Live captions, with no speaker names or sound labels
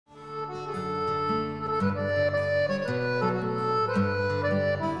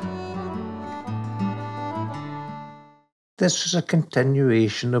This is a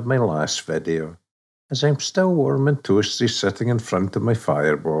continuation of my last video, as I'm still warm and toasty sitting in front of my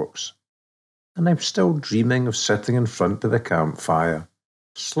firebox, and I'm still dreaming of sitting in front of a campfire,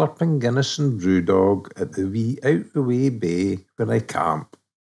 slurping Guinness and Brewdog at the wee out-the-way bay where I camp.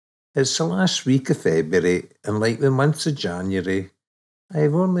 It's the last week of February, and like the months of January, I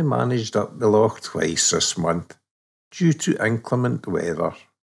have only managed up the loch twice this month, due to inclement weather.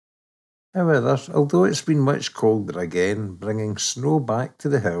 However, although it's been much colder again, bringing snow back to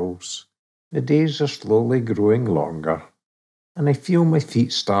the hills, the days are slowly growing longer, and I feel my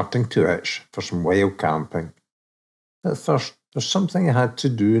feet starting to itch for some wild camping. But first, there's something I had to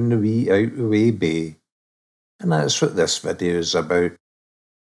do in the wee out-the-way bay, and that's what this video is about.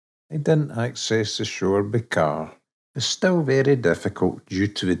 I didn't access the shore by car. It's still very difficult due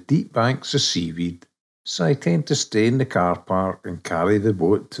to the deep banks of seaweed, so I tend to stay in the car park and carry the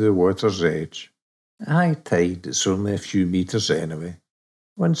boat to the water's edge. At high tide, it's only a few metres anyway.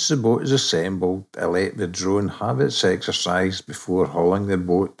 Once the boat is assembled, I let the drone have its exercise before hauling the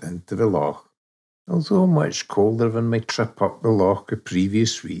boat into the loch. Although much colder than my trip up the loch the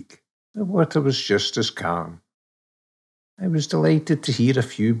previous week, the water was just as calm. I was delighted to hear a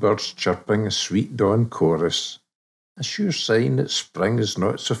few birds chirping a sweet dawn chorus, a sure sign that spring is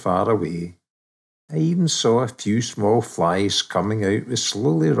not so far away. I even saw a few small flies coming out with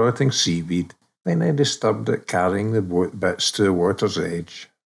slowly rotting seaweed when I disturbed it carrying the boat bits to the water's edge.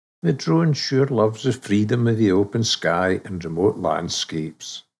 The drone sure loves the freedom of the open sky and remote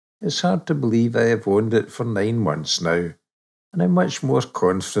landscapes. It's hard to believe I have owned it for 9 months now, and I'm much more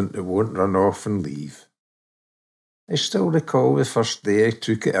confident it won't run off and leave. I still recall the first day I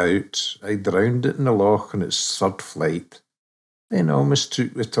took it out. I drowned it in the loch on its third flight, then almost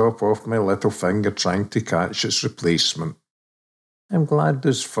took the top off my little finger trying to catch its replacement. I'm glad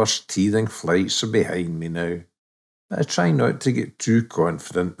those first teething flights are behind me now, but I try not to get too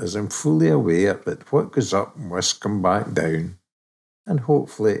confident as I'm fully aware that what goes up must come back down, and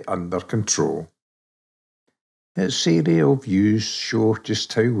hopefully under control. Its aerial views show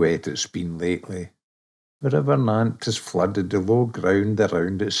just how wet it's been lately. The River Nant has flooded the low ground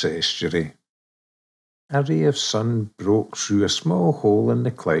around its estuary. A ray of sun broke through a small hole in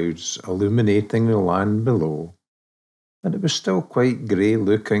the clouds, illuminating the land below, but it was still quite grey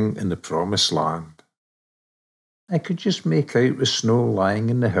looking in the promised land. I could just make out the snow lying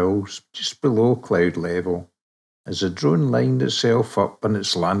in the hills just below cloud level, as the drone lined itself up on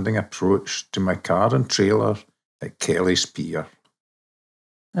its landing approach to my car and trailer at Kelly's Pier.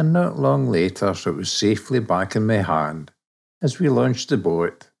 And not long later it was safely back in my hand as we launched the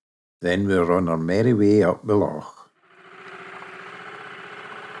boat. Then we were on our merry way up the loch.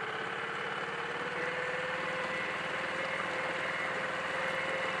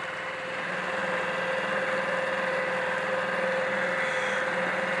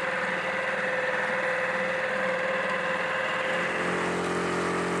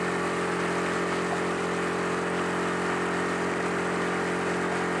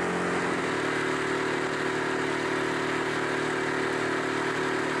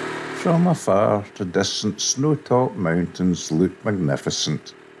 From afar, the distant snow-topped mountains looked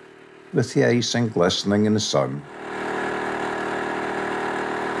magnificent, with the icing glistening in the sun.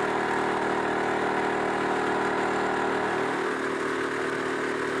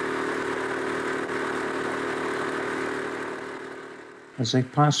 As I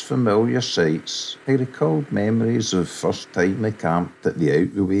passed familiar sights, I recalled memories of the first time I camped at the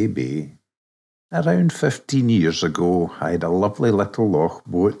out-the-way bay. Around 15 years ago, I had a lovely little loch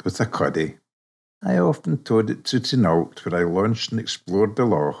boat with a cuddy. I often towed it to Tinault, where I launched and explored the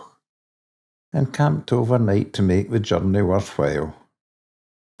loch, and camped overnight to make the journey worthwhile.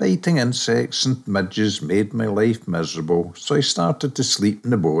 Biting insects and midges made my life miserable, so I started to sleep in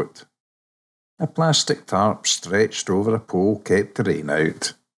the boat. A plastic tarp stretched over a pole kept the rain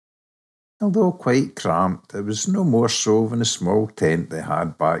out. Although quite cramped, it was no more so than a small tent they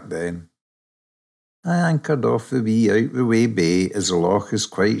had back then. I anchored off the wee out-the-way bay as the loch is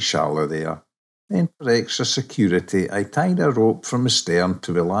quite shallow there. Then for extra security I tied a rope from the stern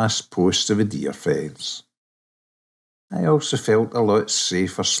to the last post of the deer fence. I also felt a lot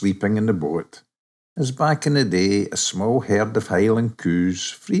safer sleeping in the boat, as back in the day a small herd of Highland coos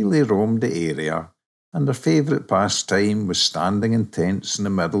freely roamed the area, and their favourite pastime was standing in tents in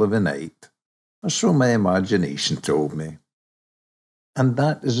the middle of the night, or so my imagination told me. And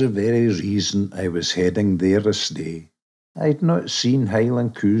that is the very reason I was heading there this day. I had not seen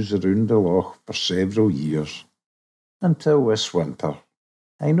Highland coos around the loch for several years, until this winter.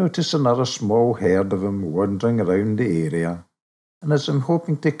 I noticed another small herd of them wandering around the area, and as I'm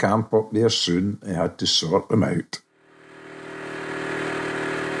hoping to camp up there soon, I had to sort them out.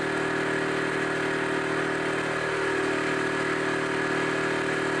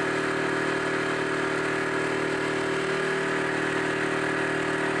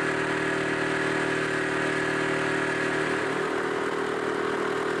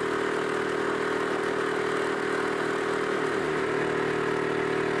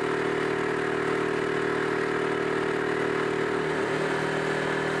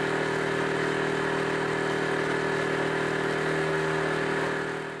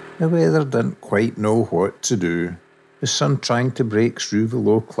 The weather didn't quite know what to do, the sun trying to break through the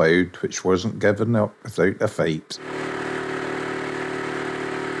low cloud which wasn't giving up without a fight.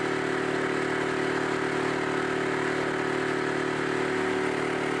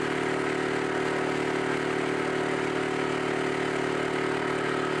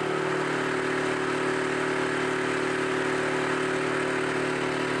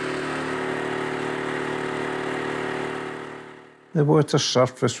 The water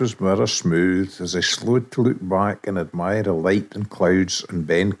surface was mirror smooth as I slowed to look back and admire the light and clouds on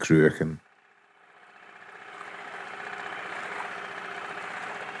Ben Cruachan.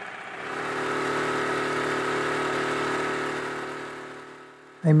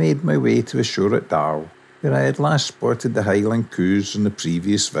 I made my way to the shore at Dow, where I had last spotted the Highland coos on the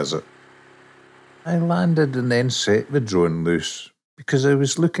previous visit. I landed and then set the drone loose, because I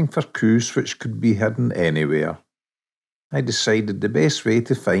was looking for coos which could be hidden anywhere. I decided the best way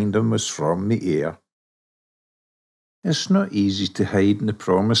to find them was from the air. It's not easy to hide in the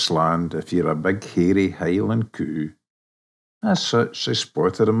promised land if you're a big hairy Highland coo. As such, I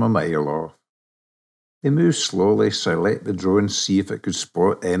spotted them a mile off. They moved slowly, so I let the drone see if it could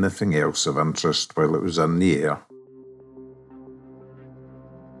spot anything else of interest while it was in the air.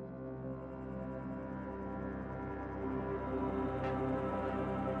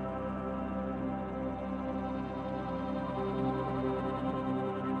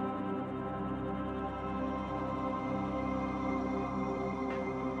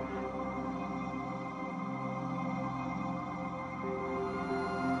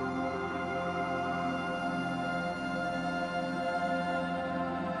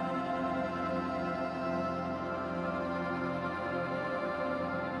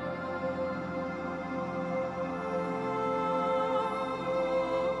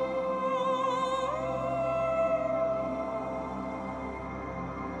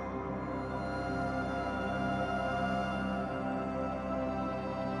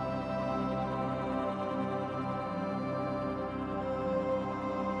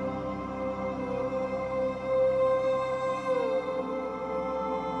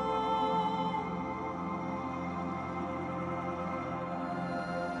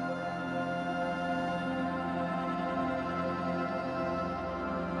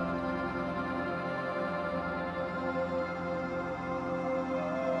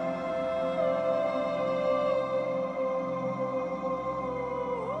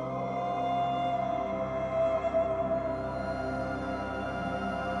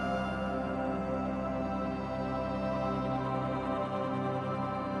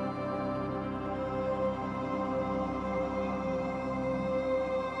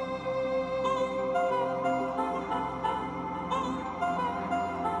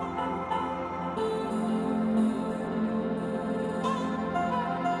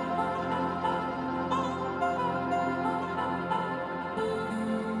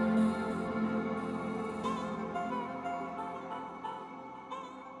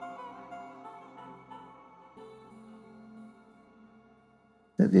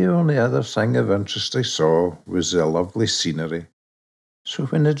 But the only other thing of interest I saw was the lovely scenery. So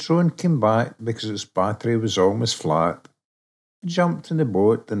when the drone came back because its battery was almost flat, I jumped in the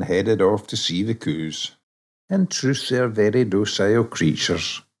boat and headed off to see the coos. In truth, they are very docile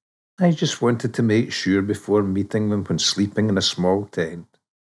creatures. I just wanted to make sure before meeting them when sleeping in a small tent.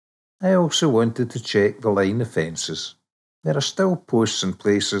 I also wanted to check the line of fences. There are still posts in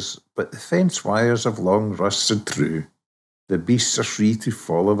places, but the fence wires have long rusted through. The beasts are free to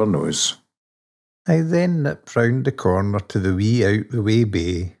follow their nose. I then nipped round the corner to the wee out-the-way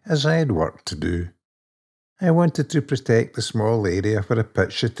bay, as I had work to do. I wanted to protect the small area where I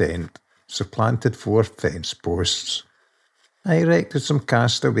pitched the tent, so planted 4 fence posts. I erected some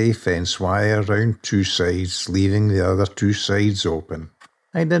cast-away fence wire round 2 sides, leaving the other 2 sides open.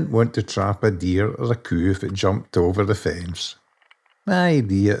 I didn't want to trap a deer or a coo if it jumped over the fence. My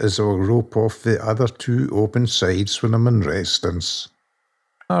idea is I'll rope off the other 2 open sides when I'm in residence.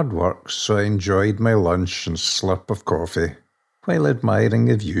 Hard work, so I enjoyed my lunch and slurp of coffee, while admiring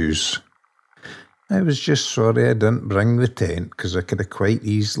the views. I was just sorry I didn't bring the tent, because I could have quite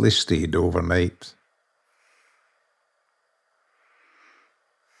easily stayed overnight.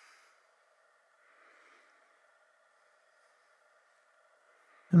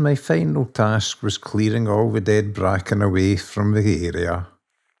 And my final task was clearing all the dead bracken away from the area.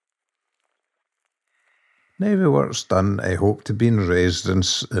 Now the work's done, I hope to be in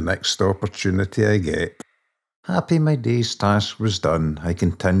residence the next opportunity I get. Happy my day's task was done, I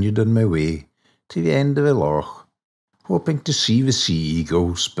continued on my way to the end of the loch, hoping to see the sea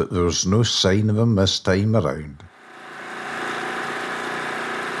eagles, but there was no sign of them this time around.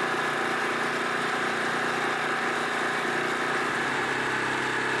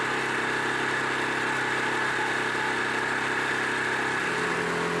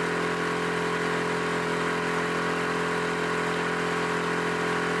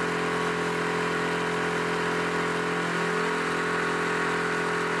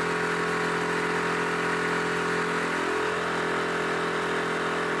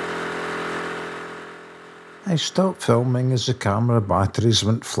 I stopped filming as the camera batteries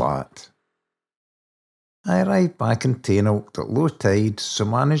went flat. I arrived back in Tainoak at low tide, so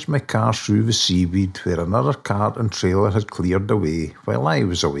managed my car through the seaweed where another cart and trailer had cleared away while I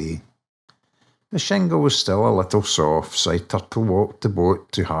was away. The shingle was still a little soft, so I turtle walked the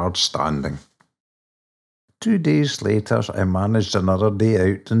boat to hard standing. 2 days later, I managed another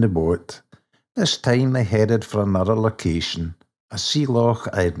day out in the boat. This time I headed for another location, a sea loch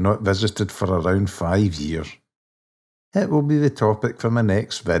I had not visited for around 5 years. It will be the topic for my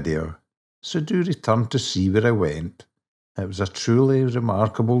next video, so do return to see where I went. It was a truly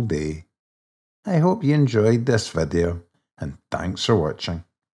remarkable day. I hope you enjoyed this video, and thanks for watching.